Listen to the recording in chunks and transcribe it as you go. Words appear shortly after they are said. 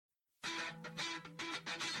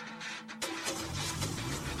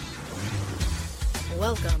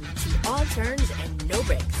Welcome to All Turns and No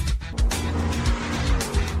Breaks.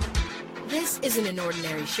 This isn't an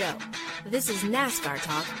ordinary show. This is NASCAR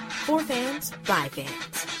talk for fans by fans.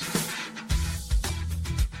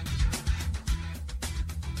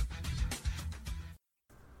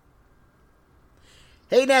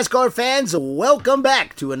 Hey NASCAR fans, welcome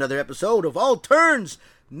back to another episode of All Turns,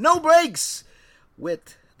 No Breaks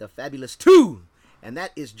with the Fabulous 2. And that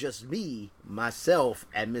is just me, myself,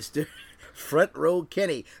 and Mr. Front Row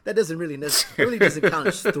Kenny. That doesn't really doesn't count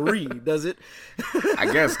as 3, does it? I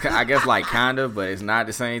guess like kind of, but it's not at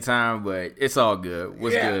the same time, but it's all good.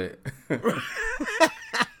 What's good?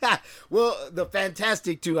 Well, the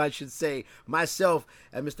Fantastic 2, I should say, myself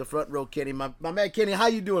and Mr. Front Row Kenny. My man Kenny, how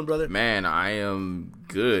you doing, brother? Man, I am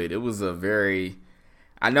good. It was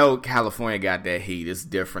I know California got that heat. It's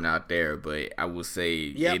different out there, but I will say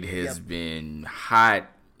it has been hot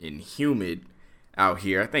and humid out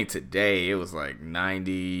here. I think today it was like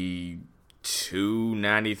 92,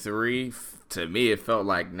 93. To me, it felt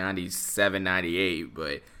like 97, 98,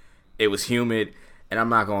 but it was humid. And I'm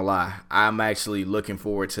not going to lie, I'm actually looking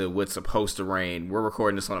forward to what's supposed to rain. We're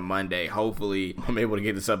recording this on a Monday. Hopefully, I'm able to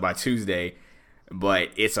get this up by Tuesday. But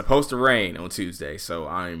it's supposed to rain on Tuesday, so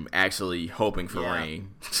I'm actually hoping for rain.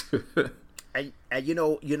 I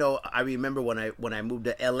remember when I moved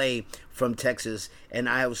to LA from Texas, and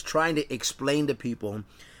I was trying to explain to people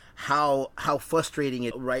how frustrating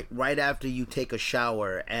it right after you take a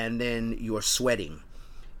shower and then you're sweating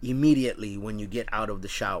immediately when you get out of the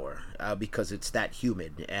shower because it's that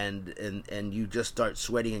humid and you just start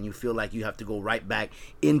sweating and you feel like you have to go right back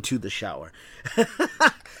into the shower.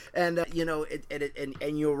 And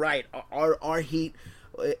and you're right, our heat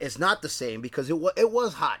is not the same because it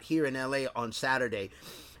was hot here in LA on Saturday,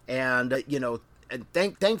 and and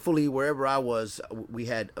thankfully wherever I was we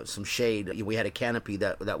had some shade. We had a canopy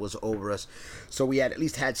that was over us, so we at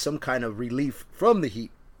least had some kind of relief from the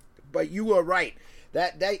heat. But you are right.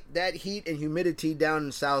 That heat and humidity down in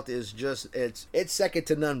the South is just it's second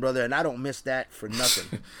to none, brother, and I don't miss that for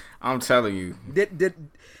nothing. I'm telling you.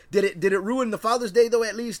 Did it ruin the Father's Day though?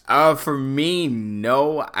 At least for me,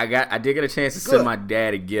 no. I did get a chance to send my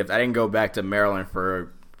dad a gift. I didn't go back to Maryland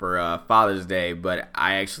for Father's Day, but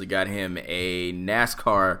I actually got him a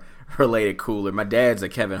NASCAR related cooler. My dad's a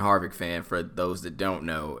Kevin Harvick fan, for those that don't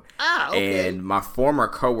know. Okay. And my former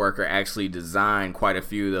coworker actually designed quite a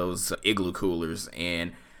few of those Igloo coolers,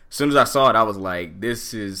 and as soon as I saw it, I was like,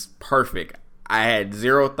 this is perfect. I had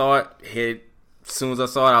zero thought. As soon as I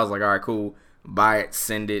saw it, I was like, all right, cool, buy it,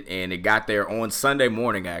 send it, and it got there on Sunday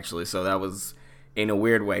morning, actually, so that was, in a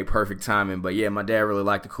weird way, perfect timing. But yeah, my dad really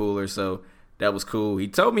liked the cooler, so that was cool. He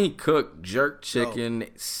told me he cooked jerk chicken,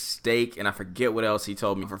 steak, and I forget what else he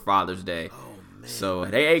told me for Father's Day. Oh, man. So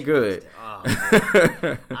they ate good. Oh,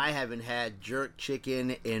 I haven't had jerk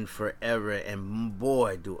chicken in forever, and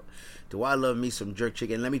boy, do I love me some jerk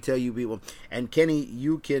chicken. Let me tell you, people, and Kenny,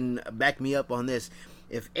 you can back me up on this.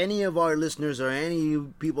 If any of our listeners or any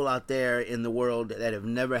people out there in the world that have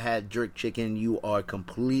never had jerk chicken, you are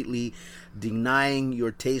completely denying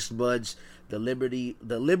your taste buds the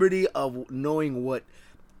liberty of knowing what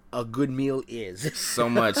a good meal is. So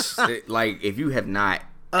much. Like, if you have not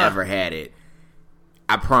ever had it,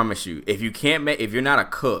 I promise you, if you're not a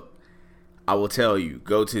cook, I will tell you,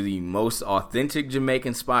 go to the most authentic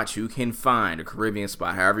Jamaican spot you can find, a Caribbean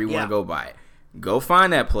spot, however you want to go by it. Go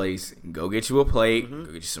find that place, go get you a plate, go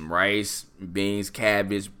get you some rice, beans,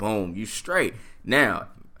 cabbage, boom, you straight. Now,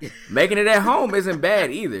 making it at home isn't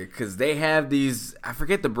bad either, because they have these, I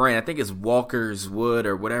forget the brand, I think it's Walker's Wood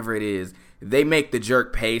or whatever it is. They make the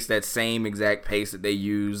jerk paste, that same exact paste that they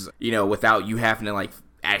use, without you having to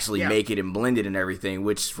actually make it and blend it and everything,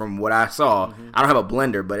 which from what I saw, I don't have a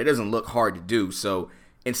blender, but it doesn't look hard to do. So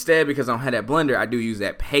instead, because I don't have that blender, I do use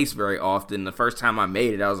that paste very often. The first time I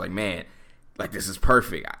made it, I was like, man, this is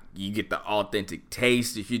perfect. You get the authentic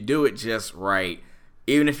taste if you do it just right.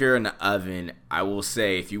 Even if you're in the oven, I will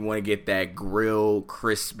say, if you want to get that grill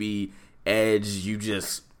crispy edge, you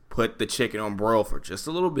just put the chicken on broil for just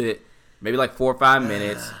a little bit, maybe 4 or 5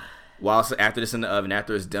 minutes. After this in the oven,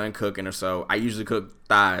 after it's done cooking or so, I usually cook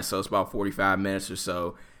thighs, so it's about 45 minutes or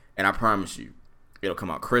so, and I promise you, it'll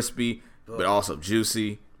come out crispy, but also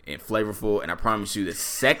juicy and flavorful. And I promise you, the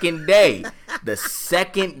second day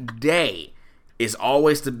is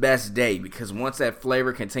always the best day, because once that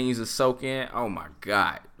flavor continues to soak in, oh my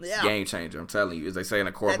God, it's a game changer. I'm telling you, as they say in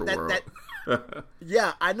the corporate world.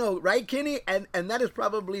 Yeah, I know, right, Kenny? And that is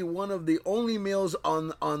probably one of the only meals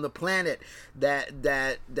on the planet that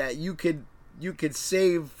you could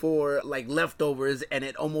save for leftovers, and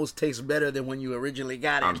it almost tastes better than when you originally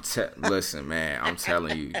got it. Listen, man, I'm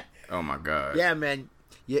telling you, Oh my God. Yeah, man.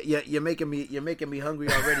 You're making me hungry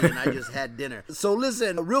already, and I just had dinner. So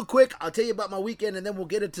listen, real quick, I'll tell you about my weekend, and then we'll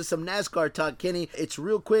get into some NASCAR talk, Kenny. It's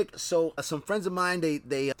real quick. So some friends of mine,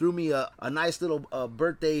 they threw me a nice little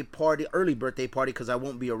birthday party, early birthday party, because I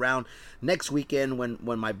won't be around next weekend when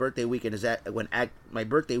my birthday weekend is my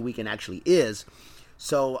birthday weekend actually is.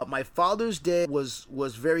 So my Father's Day was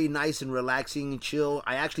very nice and relaxing and chill.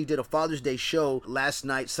 I actually did a Father's Day show last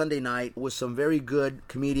night, Sunday night, with some very good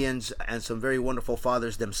comedians and some very wonderful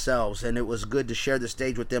fathers themselves. And it was good to share the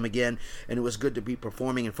stage with them again. And it was good to be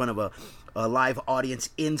performing in front of a live audience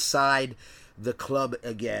inside the club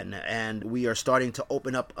again. And we are starting to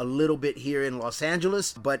open up a little bit here in Los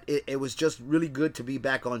Angeles, but it was just really good to be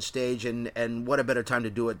back on stage, and what a better time to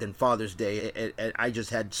do it than Father's Day. I just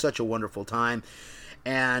had such a wonderful time.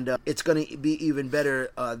 And it's going to be even better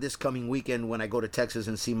this coming weekend when I go to Texas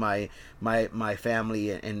and see my family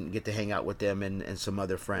and get to hang out with them and some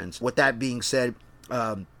other friends. With that being said,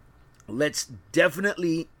 let's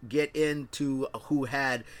definitely get into who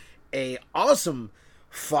had an awesome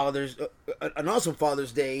Father's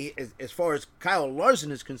Day. As far as Kyle Larson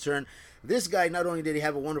is concerned, this guy, not only did he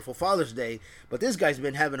have a wonderful Father's Day, but this guy's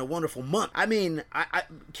been having a wonderful month. I mean,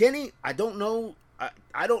 Kenny, I don't know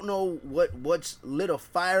what's lit a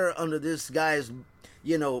fire under this guy's,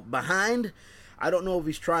 behind. I don't know if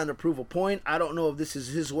he's trying to prove a point. I don't know if this is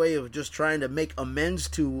his way of just trying to make amends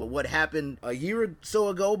to what happened a year or so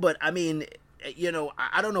ago. But I mean,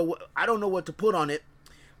 I don't know what to put on it.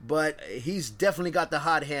 But he's definitely got the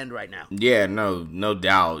hot hand right now. Yeah, no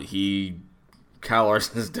doubt. Kyle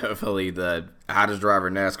Larson is definitely the hottest driver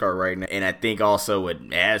in NASCAR right now. And I think also what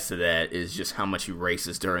adds to that is just how much he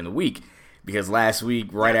races during the week. Because last week,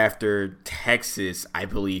 right after Texas, I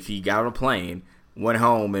believe he got on a plane, went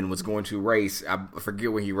home, and was going to race. I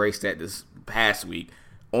forget where he raced at this past week.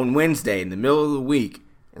 On Wednesday, in the middle of the week,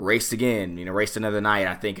 raced again. Raced another night.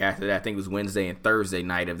 I think after that, it was Wednesday and Thursday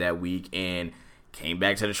night of that week, and came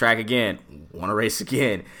back to the track again. Want to race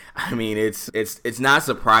again. I mean, it's not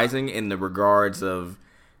surprising in the regards of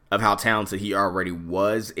how talented he already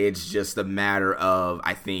was. It's just a matter of,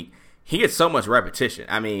 I think, he gets so much repetition.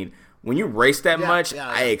 I mean, when you race that much,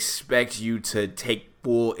 I expect you to take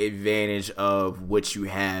full advantage of what you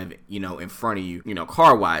have, in front of you.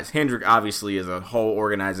 Car-wise, Hendrick obviously as a whole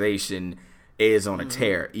organization is on a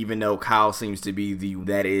tear, even though Kyle seems to be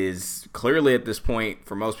that is clearly at this point,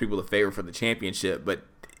 for most people, the favorite for the championship. But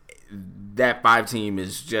that 5 team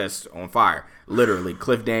is just on fire. Literally,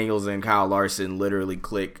 Cliff Daniels and Kyle Larson literally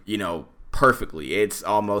click, perfectly. It's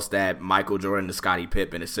almost that Michael Jordan to Scottie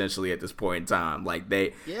Pippen essentially at this point in time.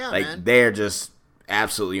 They're just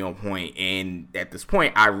absolutely on point. And at this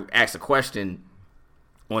point, I asked a question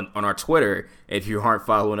on our Twitter. If you aren't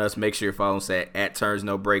following us, make sure you're following us at Turns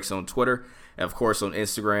No Breaks on Twitter, and of course on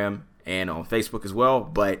Instagram and on Facebook as well.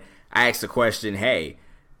 But I asked the question, hey,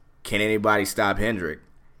 can anybody stop Hendrick?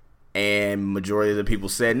 And majority of the people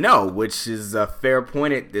said no, which is a fair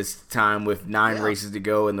point at this time with 9 races to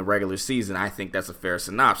go in the regular season. I think that's a fair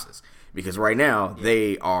synopsis because right now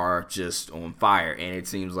they are just on fire, and it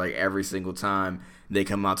seems like every single time they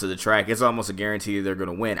come out to the track, it's almost a guarantee that they're going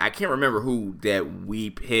to win. I can't remember who that we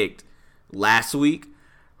picked last week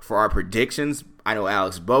for our predictions. I know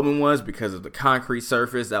Alex Bowman was because of the concrete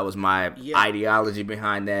surface. That was my ideology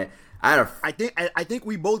behind that. I think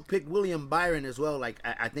we both picked William Byron as well.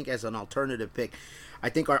 I think as an alternative pick. I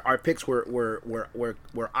think our picks were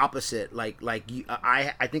opposite. I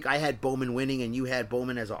think I had Bowman winning and you had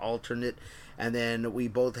Bowman as an alternate, and then we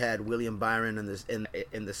both had William Byron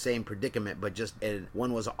in the same predicament, but just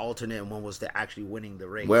one was an alternate and one was actually winning the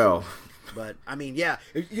race. Well, but I mean,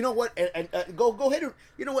 you know what? Go ahead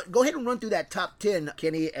and go ahead and run through that top 10,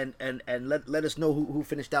 Kenny, and let us know who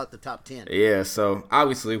finished out the top 10. Yeah. So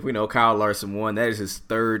obviously we know Kyle Larson won. That is his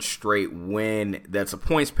 3rd straight win. That's a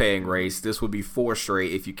points paying race. This would be 4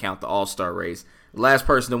 straight if you count the All-Star race. The last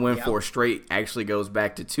person to win 4 straight actually goes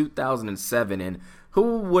back to 2007, and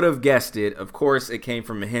who would have guessed it? Of course, it came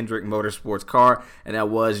from a Hendrick Motorsports car, and that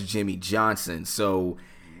was Jimmy Johnson. So,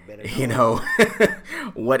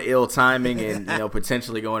 what ill timing, and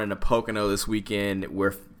potentially going into Pocono this weekend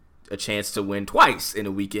with a chance to win twice in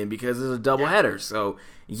a weekend because it's a doubleheader. So,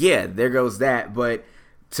 there goes that. But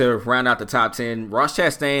to round out the top 10, Ross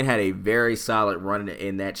Chastain had a very solid run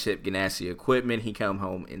in that Chip Ganassi equipment. He came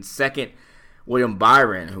home in 2nd. William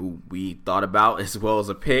Byron, who we thought about as well as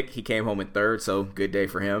a pick, he came home in 3rd, so good day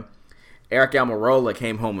for him. Eric Almirola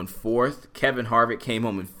came home in 4th. Kevin Harvick came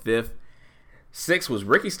home in 5th. 6th was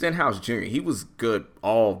Ricky Stenhouse Jr. He was good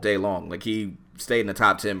all day long. He stayed in the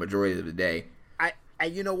top 10 majority of the day.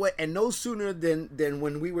 You know what? And no sooner than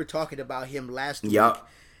when we were talking about him last week,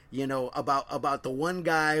 about the one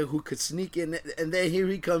guy who could sneak in, and then here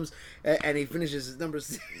he comes and he finishes his number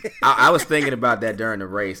 6. I was thinking about that during the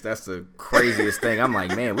race. That's the craziest thing. I'm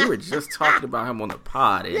like, man, we were just talking about him on the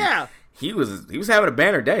pod. And yeah. He was having a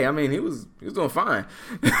banner day. I mean, he was doing fine.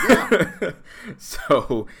 Yeah.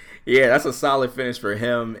 So, yeah, that's a solid finish for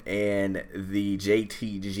him and the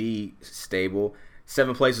JTG stable.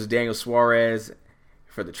 7th place was Daniel Suarez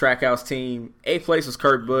for the Trackhouse team. 8th place was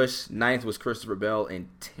Kurt Busch. 9th was Christopher Bell. And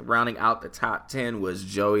rounding out the top 10 was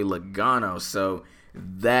Joey Logano. So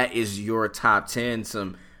that is your top 10.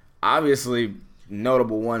 Some obviously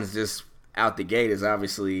notable ones just out the gate is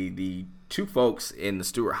obviously the two folks in the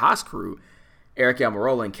Stewart-Haas crew, Eric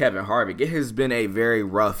Almirola and Kevin Harvick. It has been a very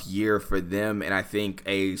rough year for them, and I think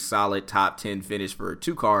a solid top 10 finish for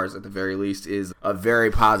two cars at the very least is a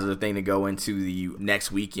very positive thing to go into the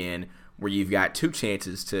next weekend where you've got two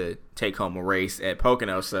chances to take home a race at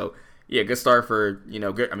Pocono. So, yeah, good start for,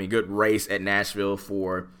 good race at Nashville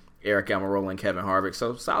for Eric Almirola and Kevin Harvick.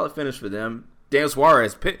 So, solid finish for them. Daniel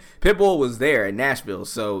Suarez, Pitbull was there in Nashville,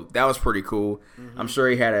 so that was pretty cool. Mm-hmm. I'm sure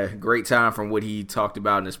he had a great time from what he talked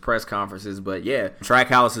about in his press conferences. But, yeah,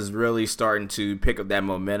 Trackhouse is really starting to pick up that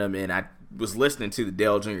momentum, and I was listening to the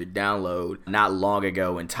Dale Jr. download not long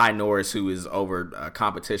ago, and Ty Norris, who is over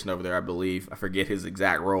competition over there, I believe. I forget his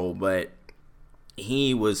exact role, but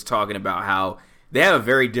he was talking about how they have a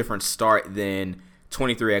very different start than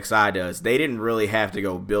 23XI does. They didn't really have to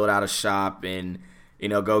go build out a shop and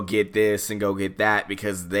go get this and go get that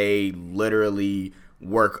because they literally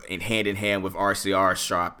work in hand with RCR's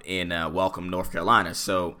shop in Welcome, North Carolina.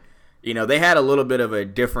 So, they had a little bit of a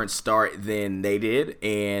different start than they did,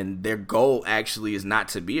 and their goal actually is not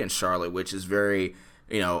to be in Charlotte, which is very,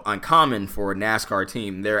 uncommon for a NASCAR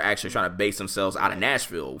team. They're actually trying to base themselves out of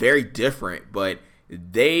Nashville. Very different, but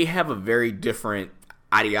they have a very different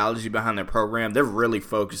ideology behind their program. They're really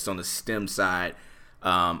focused on the STEM side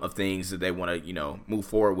of things that they want to, move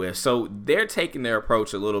forward with. So they're taking their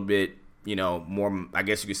approach a little bit, more, I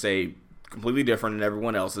guess you could say, completely different than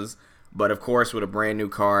everyone else's. But, of course, with a brand new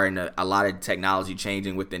car and a lot of technology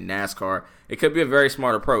changing within NASCAR, it could be a very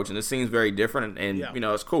smart approach. And it seems very different, and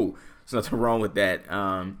it's cool. There's nothing wrong with that.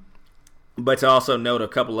 But to also note a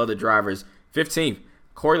couple other drivers, 15th,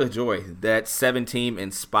 Corey LaJoie, that 7-team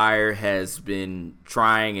Inspire has been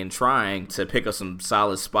trying to pick up some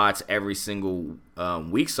solid spots every single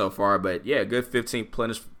week so far. But, yeah, good 15th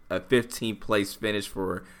place finish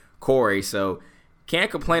for Corey. So,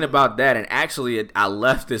 can't complain about that. And actually, I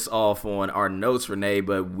left this off on our notes, Renee,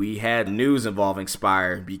 but we had news involving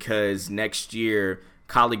Spire because next year,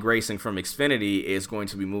 Colleague Racing from Xfinity is going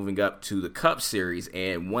to be moving up to the Cup Series.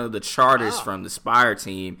 And one of the charters from the Spire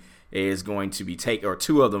team is going to be taken, or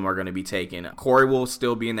two of them are going to be taken. Corey will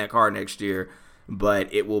still be in that car next year,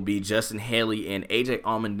 but it will be Justin Haley and AJ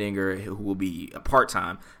Allmendinger who will be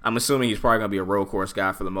part-time. I'm assuming he's probably going to be a road course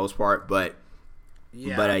guy for the most part, but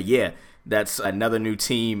yeah, that's another new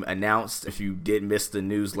team announced. If you did miss the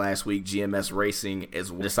news last week, GMS Racing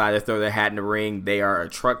has decided to throw their hat in the ring. They are a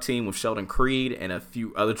truck team with Sheldon Creed and a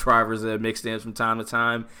few other drivers that have mixed in from time to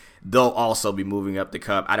time. They'll also be moving up the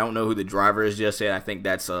Cup. I don't know who the driver is just yet. I think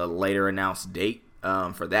that's a later announced date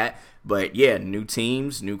for that. But, yeah, new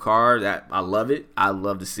teams, new car. That I love it. I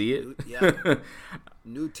love to see it. Yeah.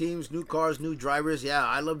 New teams, new cars, new drivers. Yeah,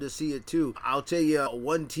 I love to see it, too. I'll tell you,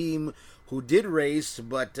 one team who did race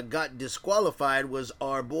but got disqualified was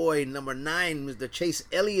our boy number 9, the Chase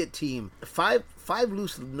Elliott team. Five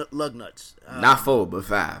loose lug nuts. Not 4, but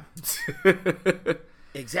 5.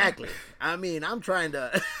 Exactly. I mean, I'm trying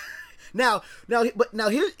to. Now,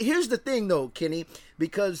 here's the thing though, Kenny,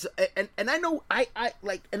 because and I know I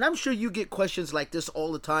like, and I'm sure you get questions like this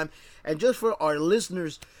all the time, and just for our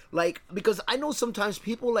listeners, like, because I know sometimes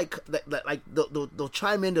people like they'll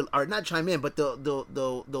chime in, or not chime in, but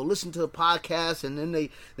they'll listen to the podcast, and then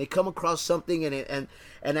they come across something, and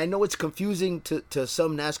I know it's confusing to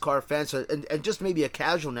some NASCAR fans, and just maybe a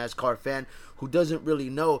casual NASCAR fan who doesn't really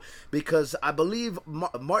know, because I believe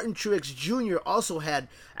Martin Truex Jr. also had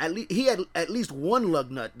at least one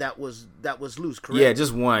lug nut that was loose, correct? Yeah,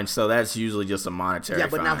 just one. So that's usually just a monetary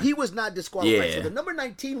fine. But now he was not disqualified. Yeah. So the number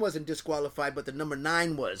 19 wasn't disqualified, but the number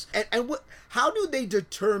 9 was. And how do they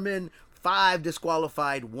determine 5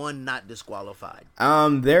 disqualified, 1 not disqualified?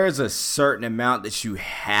 There's a certain amount that you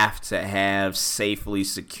have to have safely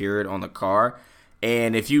secured on the car.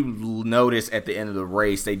 And if you notice at the end of the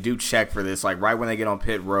race, they do check for this. Like right when they get on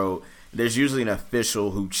pit road, there's usually an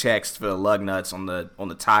official who checks for the lug nuts on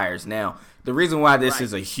the tires. Now, the reason why this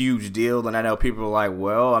is a huge deal, and I know people are like,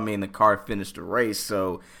 well, I mean, the car finished the race,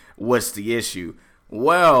 so what's the issue?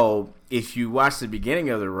 Well, if you watch the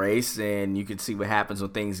beginning of the race, and you can see what happens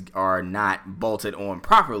when things are not bolted on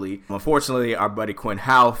properly. Unfortunately, our buddy Quinn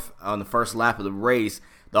Houff, on the first lap of the race,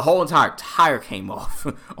 the whole entire tire came off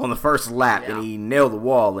on the first lap, and he nailed the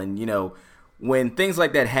wall. And, when things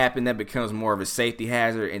like that happen, that becomes more of a safety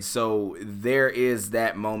hazard. And so there is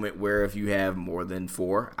that moment where if you have more than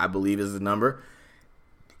 4, I believe is the number,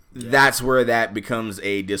 that's where that becomes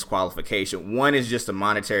a disqualification. 1 is just a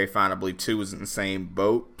monetary fine. I believe 2 is in the same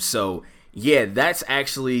boat. So, yeah, that's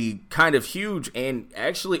actually kind of huge and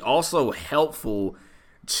actually also helpful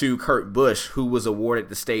to Kurt Busch, who was awarded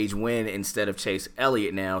the stage win instead of Chase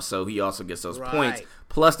Elliott now. So he also gets those points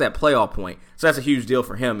plus that playoff point. So that's a huge deal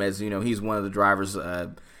for him, as, he's one of the drivers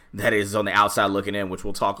that is on the outside looking in, which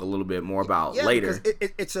we'll talk a little bit more about later.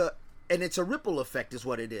 Because it's a ripple effect is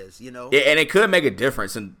what it is, And it could make a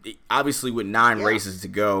difference. And obviously with 9 races to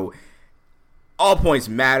go, all points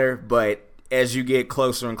matter. But as you get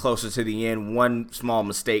closer and closer to the end, one small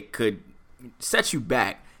mistake could set you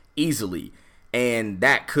back easily. And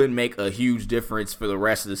that could make a huge difference for the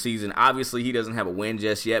rest of the season. Obviously, he doesn't have a win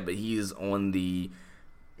just yet, but he's on the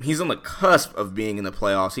cusp of being in the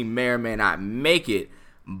playoffs. He may or may not make it,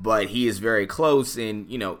 but he is very close. And,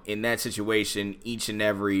 in that situation, each and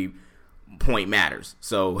every point matters.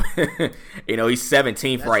 So, he's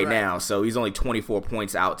 17th right now, so he's only 24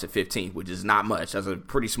 points out to 15th, which is not much. That's a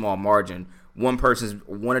pretty small margin. One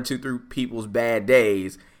or two people's bad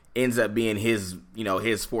days ends up being his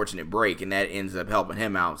fortunate break, and that ends up helping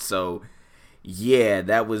him out. So, yeah,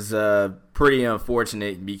 that was pretty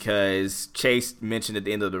unfortunate because Chase mentioned at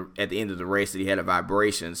the end of the race that he had a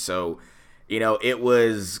vibration. So, it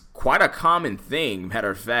was quite a common thing. Matter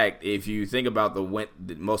of fact, if you think about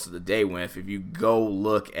most of the day, if you go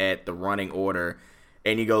look at the running order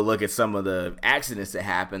and you go look at some of the accidents that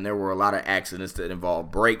happened, there were a lot of accidents that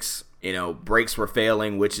involved brakes. Brakes were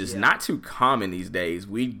failing, which is not too common these days.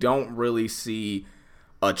 We don't really see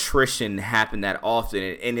attrition happen that often.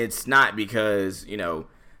 And it's not because,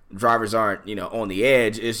 drivers aren't, on the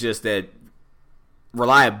edge. It's just that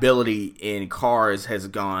reliability in cars has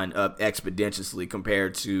gone up exponentially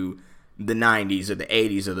compared to the 90s or the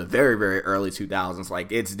 80s or the very, very early 2000s.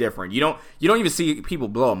 Like, it's different. You don't even see people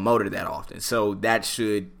blow a motor that often. So that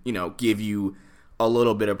should, give you a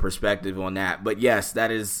little bit of perspective on that. But yes, that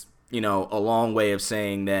is, a long way of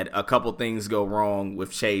saying that a couple things go wrong with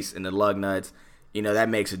Chase and the lug nuts. That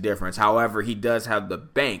makes a difference. However, he does have the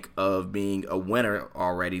bank of being a winner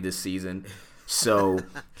already this season. So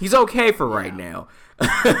he's okay for right now.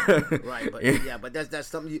 Right, but that's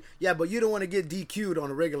something. But you don't want to get DQ'd on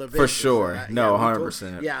a regular basis. For sure, no,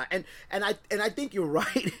 100%. Yeah, and I think you're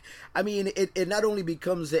right. I mean, it not only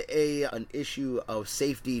becomes an issue of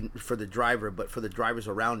safety for the driver, but for the drivers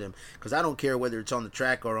around him. Because I don't care whether it's on the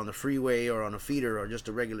track or on the freeway or on a feeder or just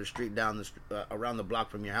a regular street down around the block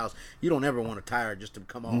from your house. You don't ever want a tire just to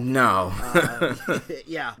come off. No.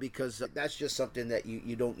 Because that's just something that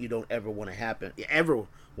you don't ever want to happen.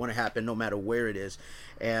 No matter where it is.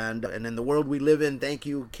 And in the world we live in, thank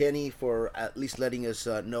you, Kenny, for at least letting us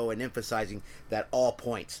know and emphasizing that all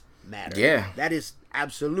points matter. Yeah. That is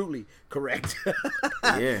absolutely correct.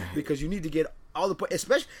 Yeah. Because you need to get all the points,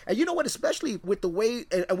 especially with the way,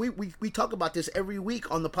 and we talk about this every week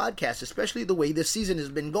on the podcast, especially the way this season has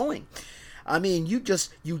been going. I mean, you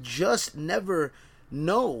just never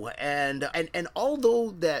know, and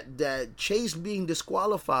although that Chase being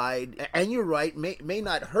disqualified, and you're right, may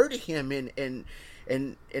not hurt him in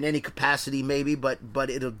any capacity, maybe, but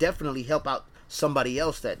it'll definitely help out somebody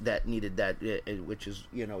else that needed that, which is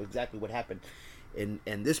exactly what happened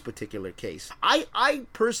in this particular case. I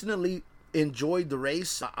personally enjoyed the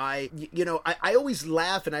race. I always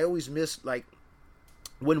laugh and I always miss, like,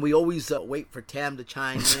 when we always wait for Tam to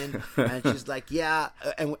chime in, and she's like, yeah,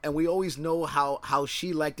 and we always know how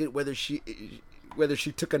she liked it, whether she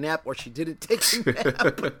took a nap or she didn't take a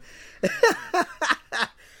nap.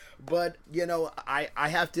 But I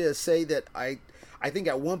have to say that I think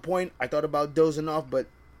at one point I thought about dozing off, but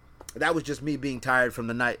that was just me being tired from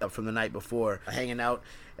the night before, hanging out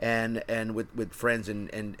and with friends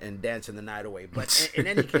and dancing the night away. But in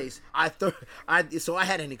any case, so I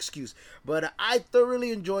had an excuse. But I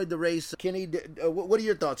thoroughly enjoyed the race. Kenny, what are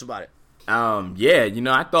your thoughts about it?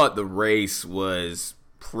 I thought the race was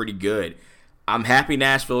pretty good. I'm happy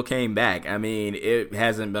Nashville came back. I mean, it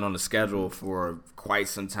hasn't been on the schedule for quite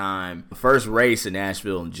some time. First race in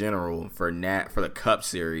Nashville in general for the Cup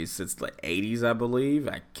Series since the 80s, I believe.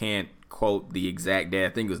 I can't quote the exact day. I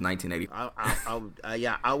think it was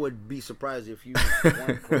 1980. I would be surprised if you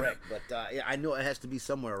weren't correct, but I know it has to be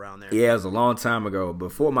somewhere around there. Yeah, it was a long time ago,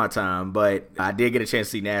 before my time, but I did get a chance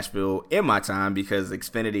to see Nashville in my time because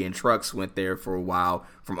Xfinity and Trucks went there for a while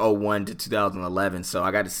from 2001 to 2011, so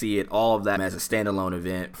I got to see it, all of that, as a standalone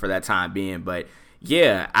event for that time being. But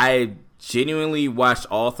yeah, I genuinely watched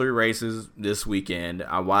all 3 races this weekend.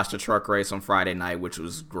 I watched a truck race on Friday night, which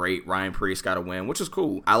was great. Ryan Preece got a win, which was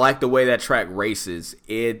cool. I like the way that track races.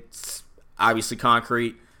 It's obviously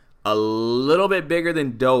concrete, a little bit bigger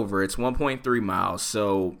than Dover. It's 1.3 miles,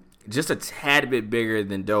 so just a tad bit bigger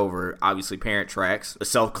than Dover. Obviously, parent tracks, a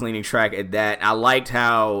self-cleaning track at that. I liked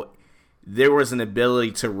how there was an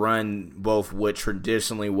ability to run both what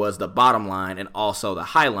traditionally was the bottom line and also the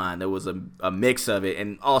high line. There was a mix of it,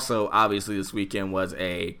 and also obviously this weekend was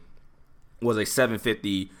a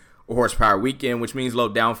 750 horsepower weekend, which means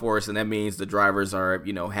low downforce, and that means the drivers are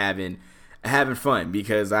having fun,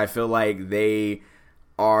 because I feel like they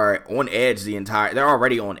are on edge they're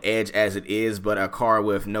already on edge as it is, but a car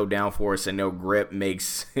with no downforce and no grip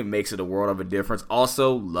makes it a world of a difference.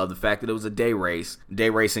 Also, love the fact that it was a day race.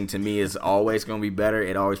 Day racing to me is always going to be better.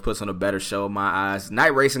 It always puts on a better show in my eyes.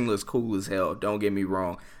 Night racing looks cool as hell, don't get me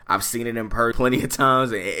wrong. I've seen it in person plenty of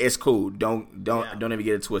times. It's cool. Don't even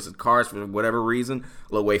get it twisted. Cars, for whatever reason,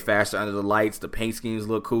 look way faster under the lights. The paint schemes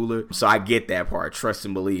look cooler. So I get that part. Trust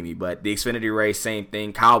and believe me. But the Xfinity race, same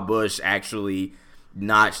thing. Kyle Busch actually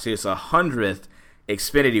notched his 100th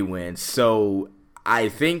Xfinity win. So I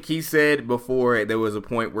think he said before, there was a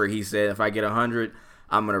point where he said, if I get 100,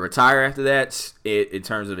 I'm going to retire after that in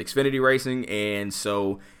terms of Xfinity racing. And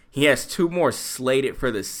so he has 2 more slated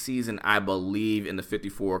for the season, I believe, in the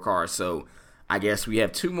 54 car. So I guess we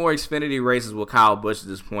have 2 more Xfinity races with Kyle Busch at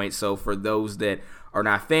this point. So for those that are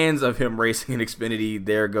not fans of him racing in Xfinity,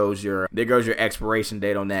 there goes your expiration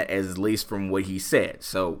date on that, at least from what he said.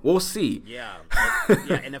 So we'll see. Yeah.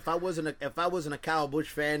 And if I wasn't a Kyle Busch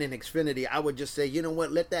fan in Xfinity, I would just say, you know what,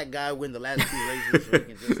 let that guy win the last 2 races so he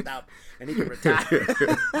can just stop and he can retire.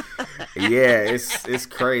 Yeah, it's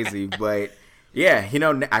crazy, but yeah,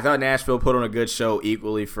 I thought Nashville put on a good show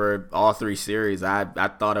equally for all 3 series. I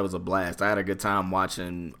thought it was a blast. I had a good time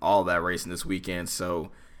watching all that racing this weekend.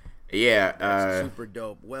 So yeah, that's super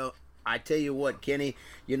dope. Well, I tell you what, Kenny,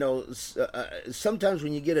 sometimes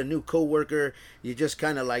when you get a new coworker, you just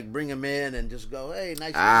kind of like bring them in and just go, hey,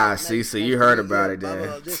 nice. So you heard about it,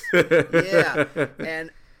 Dan. Yeah,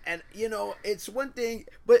 and it's one thing,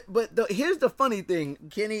 but here's the funny thing,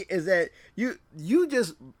 Kenny, is that you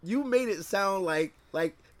made it sound like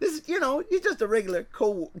this, you're just a regular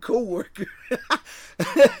co-worker.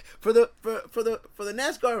 for the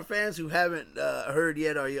NASCAR fans who haven't heard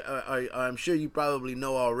yet, or I'm sure you probably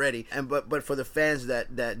know already, but for the fans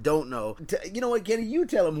that don't know, you know what, Kenny, you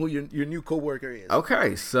tell them who your new co-worker is.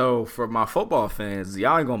 Okay, so for my football fans,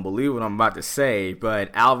 y'all ain't gonna believe what I'm about to say, but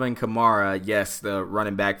Alvin Kamara, yes, the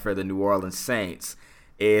running back for the New Orleans Saints,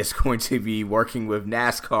 is going to be working with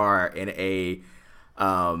NASCAR in a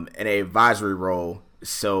advisory role.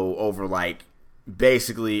 So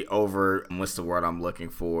basically over what's the word I'm looking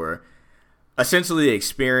for? Essentially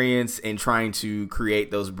experience in trying to create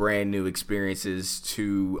those brand new experiences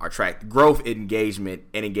to attract growth, engagement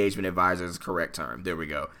advisor is the correct term. There we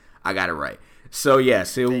go. I got it right. So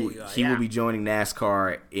yes, he will be joining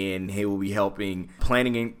NASCAR, and he will be helping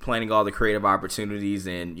planning all the creative opportunities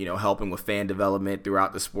and helping with fan development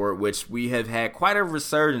throughout the sport, which we have had quite a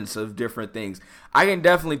resurgence of different things. I can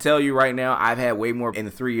definitely tell you right now, I've had way more in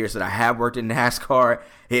the 3 years that I have worked in NASCAR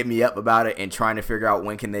hit me up about it and trying to figure out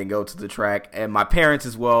when can they go to the track, and my parents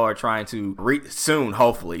as well are trying to soon,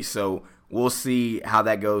 hopefully. So we'll see how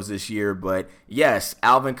that goes this year. But yes,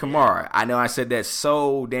 Alvin Kamara. I know I said that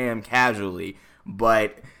so damn casually,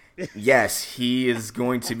 but yes, he is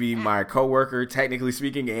going to be my coworker, technically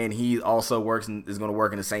speaking, and he also is going to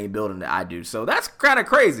work in the same building that I do. So that's kind of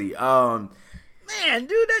crazy. Man,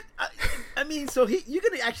 dude, so you're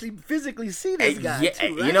gonna actually physically see this guy,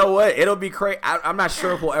 too, right? You know what? It'll be crazy. I'm not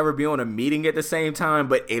sure if we'll ever be on a meeting at the same time,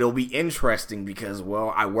 but it'll be interesting because,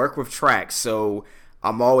 well, I work with tracks, so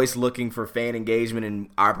I'm always looking for fan engagement and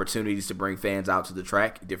opportunities to bring fans out to the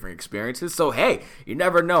track, different experiences. So, hey, you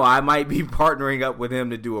never know. I might be partnering up with him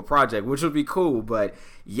to do a project, which would be cool. But,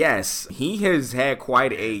 yes, he has had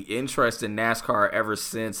quite a interest in NASCAR ever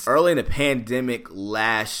since early in the pandemic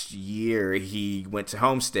last year. He went to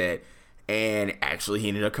Homestead, and actually he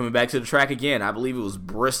ended up coming back to the track again. I believe it was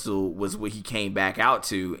Bristol was what he came back out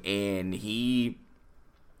to, and he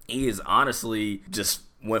is honestly just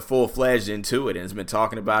went full-fledged into it and has been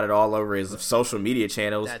talking about it all over his social media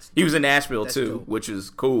channels. He was in Nashville too, which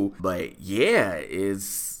is cool. But yeah,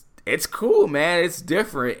 it's cool, man. It's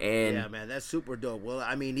different, and yeah, man, that's super dope. Well,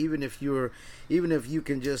 I mean, even if you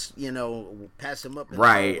can just pass them up in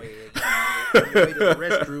right. the hallway, on your way to the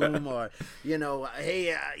restroom, or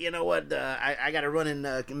hey, you know what? I got to run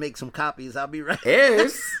and make some copies. I'll be right.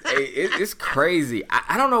 It's crazy.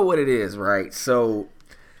 I don't know what it is, right? So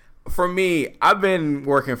for me, I've been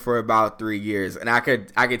working for about 3 years, and I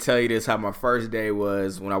could tell you this how my first day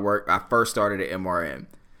was when I first started at MRN.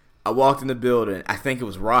 I walked in the building. I think it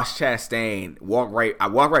was Ross Chastain. I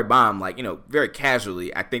walked right by him, like, very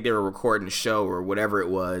casually. I think they were recording a show or whatever it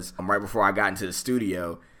was right before I got into the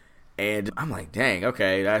studio. And I'm like, dang,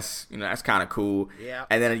 okay, that's kind of cool. Yeah.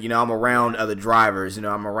 And then, I'm around other drivers.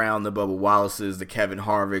 I'm around the Bubba Wallaces, the Kevin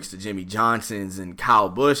Harvicks, the Jimmy Johnsons, and Kyle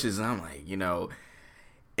Bushes. And I'm like,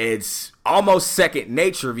 it's almost second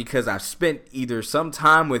nature because I've spent either some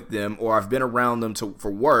time with them or I've been around them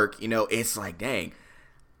for work. It's like, dang.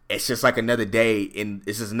 It's just like another day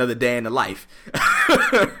it's just another day in the life.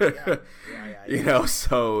 Yeah.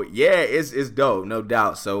 So yeah, it's dope, no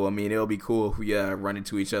doubt. So I mean, it'll be cool if we run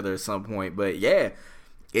into each other at some point. But yeah,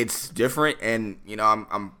 it's different, and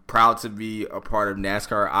I'm proud to be a part of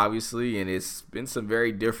NASCAR, obviously, and it's been some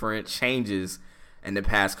very different changes in the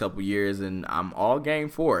past couple years, and I'm all game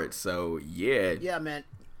for it. So yeah. Yeah, man.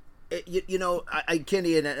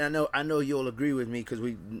 Kenny, and I know you'll agree with me because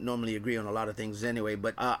we normally agree on a lot of things anyway.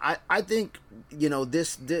 But I think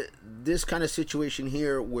this kind of situation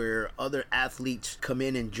here where other athletes come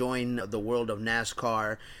in and join the world of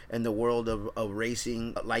NASCAR and the world of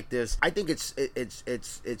racing like this, I think it's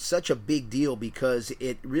such a big deal because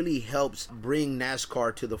it really helps bring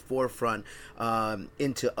NASCAR to the forefront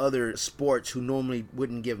into other sports who normally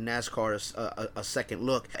wouldn't give NASCAR a second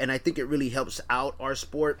look. And I think it really helps out our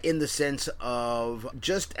sport in the sense of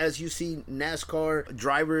just as you see NASCAR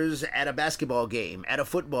drivers at a basketball game, at a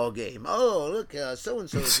football game. Oh, look,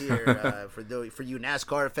 so-and-so's here for you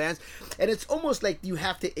NASCAR fans. And it's almost like you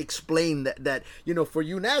have to explain that for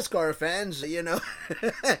you NASCAR fans,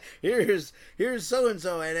 here's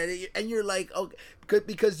so-and-so. And you're like, okay,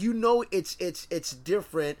 because it's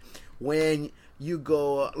different when you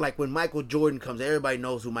go, like when Michael Jordan comes, everybody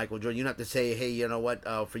knows who Michael Jordan. You don't have to say, hey, you know what,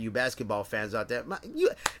 for you basketball fans out there,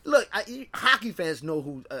 hockey fans know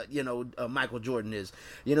who, Michael Jordan is.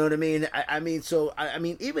 You know what I mean? I mean,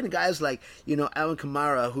 even guys like, Alvin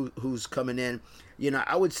Kamara, who's coming in,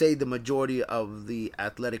 I would say the majority of the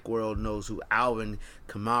athletic world knows who Alvin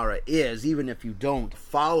Kamara is, even if you don't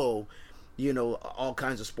follow all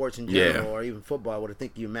kinds of sports in general, or even football. I would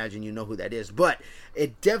think you imagine you know who that is. But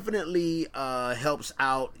it definitely helps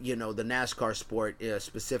out, the NASCAR sport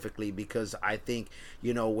specifically, because I think,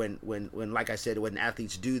 when like I said, when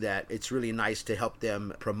athletes do that, it's really nice to help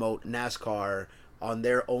them promote NASCAR on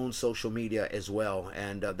their own social media as well,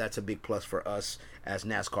 and that's a big plus for us as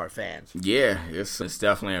NASCAR fans. Yeah, it's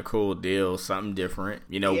definitely a cool deal, something different.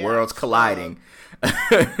 Worlds colliding.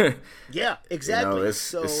 Yeah, exactly. It's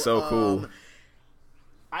so cool.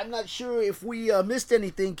 I'm not sure if we missed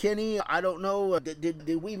anything, Kenny. I don't know.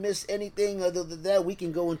 Did we miss anything other than that? We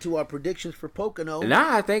can go into our predictions for Pocono.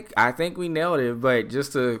 Nah, I think we nailed it. But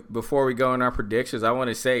before we go in our predictions, I want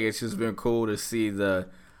to say it's just been cool to see the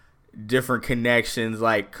different connections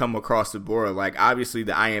come across the board. Like, obviously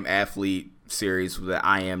the I Am Athlete series, the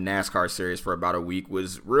I Am NASCAR series for about a week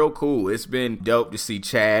was real cool. It's been dope to see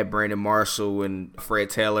Chad, Brandon Marshall, and Fred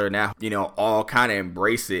Taylor now, all kind of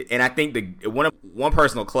embrace it. And I think one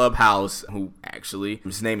personal Clubhouse who actually,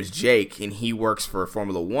 his name is Jake, and he works for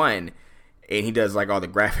Formula One, and he does all the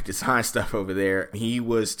graphic design stuff over there. He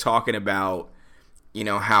was talking about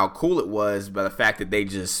how cool it was by the fact that they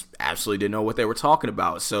just absolutely didn't know what they were talking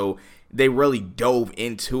about. So they really dove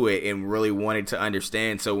into it and really wanted to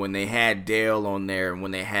understand. So when they had Dale on there, and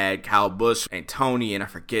when they had Kyle Busch and Tony, and I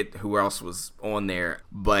forget who else was on there,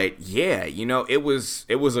 but yeah, it was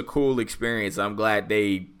a cool experience. I'm glad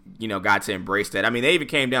they, got to embrace that. I mean, they even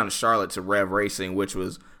came down to Charlotte to Rev Racing, which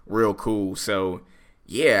was real cool. So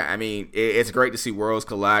yeah, I mean, it's great to see worlds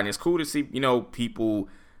collide, and it's cool to see, people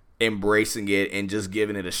embracing it and just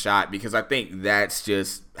giving it a shot, because I think that's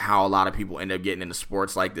just how a lot of people end up getting into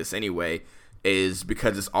sports like this anyway, is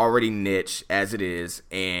because it's already niche as it is.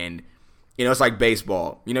 And it's like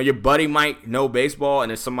baseball. Your buddy might know baseball,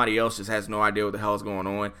 and then somebody else just has no idea what the hell is going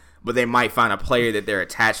on, but they might find a player that they're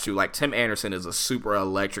attached to. Like Tim Anderson is a super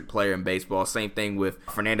electric player in baseball. Same thing with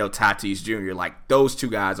Fernando Tatis Jr. Like, those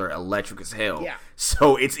two guys are electric as hell. Yeah.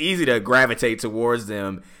 So it's easy to gravitate towards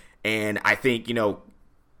them. And I think,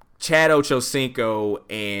 Chad Ochocinco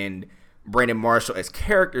and Brandon Marshall as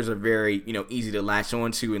characters are very, easy to latch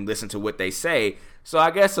onto and listen to what they say. So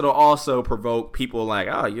I guess it'll also provoke people like,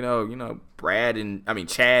 oh,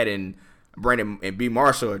 Chad and Brandon and B.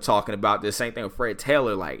 Marshall are talking about this same thing with Fred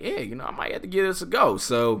Taylor. Like, yeah, I might have to give this a go.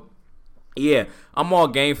 So, yeah, I'm all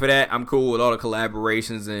game for that. I'm cool with all the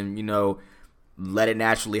collaborations and, let it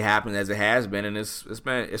naturally happen as it has been. And it's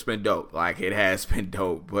been dope. Like, it has been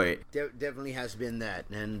dope. But definitely has been that.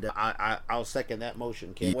 And I'll second that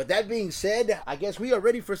motion, Ken. With that being said, I guess we are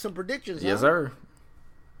ready for some predictions. Yes, sir.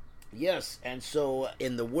 Yes, and so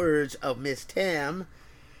in the words of Miss Tam,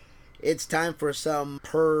 it's time for some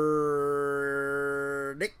predictions.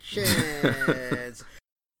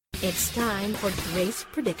 It's time for race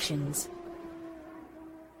predictions.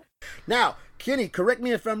 Now, Kenny, correct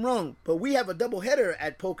me if I'm wrong, but we have a doubleheader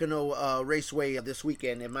at Pocono Raceway this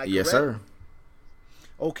weekend. Am I correct? Yes, sir.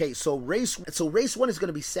 Okay, so race one is going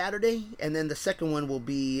to be Saturday, and then the second one will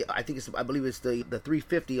be, I believe it's the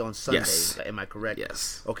 350 on Sunday. Yes. Am I correct?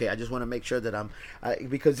 Yes. Okay, I just want to make sure that I'm,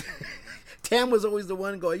 because Tam was always the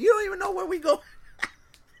one going, you don't even know where we go.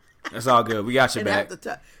 That's all good. We got your back.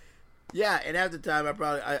 And at the time,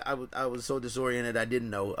 I was so disoriented I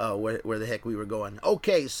didn't know where the heck we were going.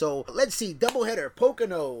 Okay, so let's see, doubleheader,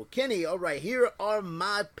 Pocono, Kenny. All right, here are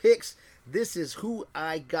my picks. This is who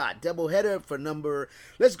I got. Doubleheader for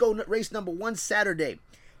let's go race number 1 Saturday.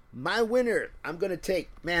 My winner, I'm going to take,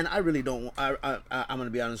 man, I really don't, I'm going to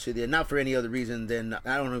be honest with you, not for any other reason than,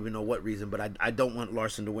 I don't even know what reason, but I don't want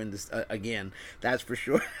Larson to win this again. That's for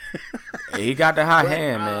sure. He got the hot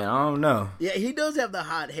hand, man. I don't know. Yeah, he does have the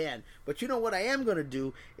hot hand. But you know what I am going to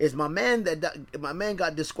do is my man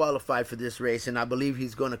got disqualified for this race, and I believe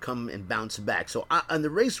he's going to come and bounce back. So on the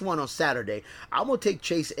race 1 on Saturday, I'm going to take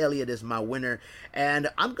Chase Elliott as my winner, and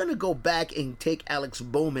I'm going to go back and take Alex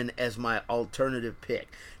Bowman as my alternative pick.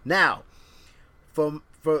 Now, for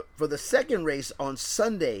the second race on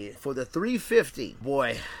Sunday, for the 350,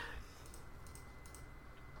 boy,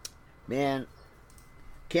 man,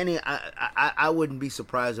 Kenny, I wouldn't be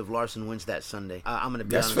surprised if Larson wins that Sunday. I'm going to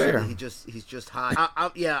be honest with you. He's just hot.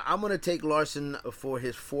 I'm going to take Larson for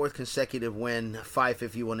his 4th consecutive win, 5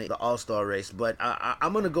 if you want the All-Star race. But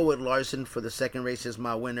I'm going to go with Larson for the second race as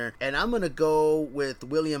my winner. And I'm going to go with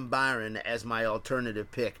William Byron as my alternative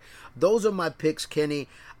pick. Those are my picks, Kenny.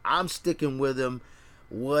 I'm sticking with them.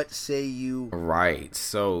 What say you? Right.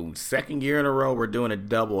 So, second year in a row, we're doing a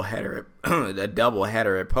doubleheader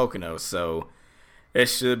at Pocono. So, it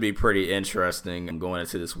should be pretty interesting going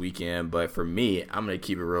into this weekend. But for me, I'm going to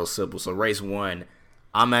keep it real simple. So, race 1,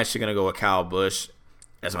 I'm actually going to go with Kyle Busch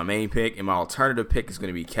as my main pick. And my alternative pick is going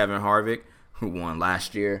to be Kevin Harvick, who won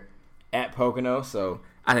last year at Pocono. So,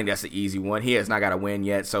 I think that's the easy one. He has not got a win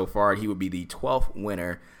yet so far. He would be the 12th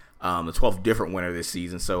winner. The 12th different winner this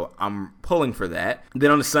season, so I'm pulling for that.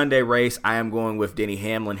 Then on the Sunday race, I am going with Denny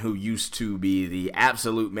Hamlin, who used to be the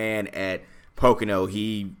absolute man at Pocono.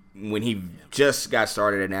 When he just got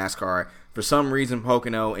started at NASCAR, for some reason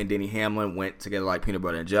Pocono and Denny Hamlin went together like peanut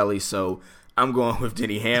butter and jelly, so I'm going with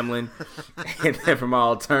Denny Hamlin. And then for my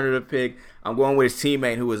alternative pick, I'm going with his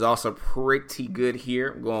teammate who is also pretty good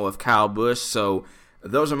here. I'm going with Kyle Busch. So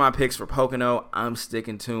those are my picks for Pocono. I'm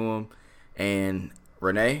sticking to them. And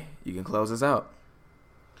Renee, you can close us out.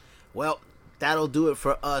 Well, that'll do it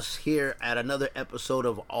for us here at another episode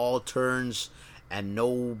of All Turns and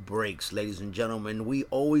No Breaks, ladies and gentlemen. We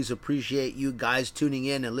always appreciate you guys tuning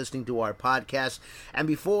in and listening to our podcast. And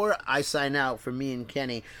before I sign out for me and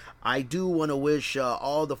Kenny, I do want to wish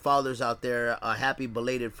all the fathers out there a happy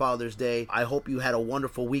belated Father's Day. I hope you had a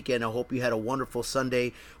wonderful weekend. I hope you had a wonderful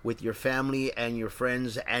Sunday with your family and your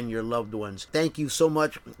friends and your loved ones. Thank you so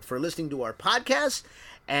much for listening to our podcast.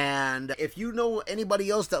 And if you know anybody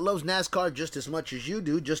else that loves NASCAR just as much as you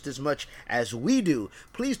do, just as much as we do,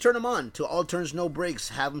 please turn them on to All Turns No Breaks.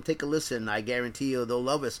 Have them take a listen. I guarantee you they'll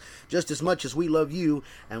love us just as much as we love you,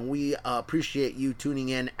 and we appreciate you tuning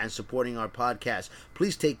in and supporting our podcast.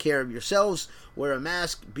 Please take care of yourselves. Wear a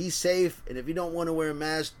mask. Be safe. And if you don't want to wear a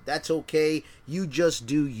mask, that's okay. You just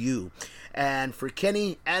do you. And for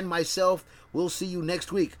Kenny and myself, we'll see you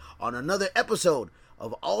next week on another episode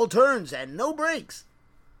of All Turns and No Breaks.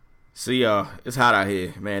 See y'all. It's hot out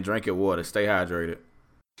here. Man, drink your water. Stay hydrated.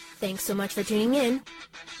 Thanks so much for tuning in.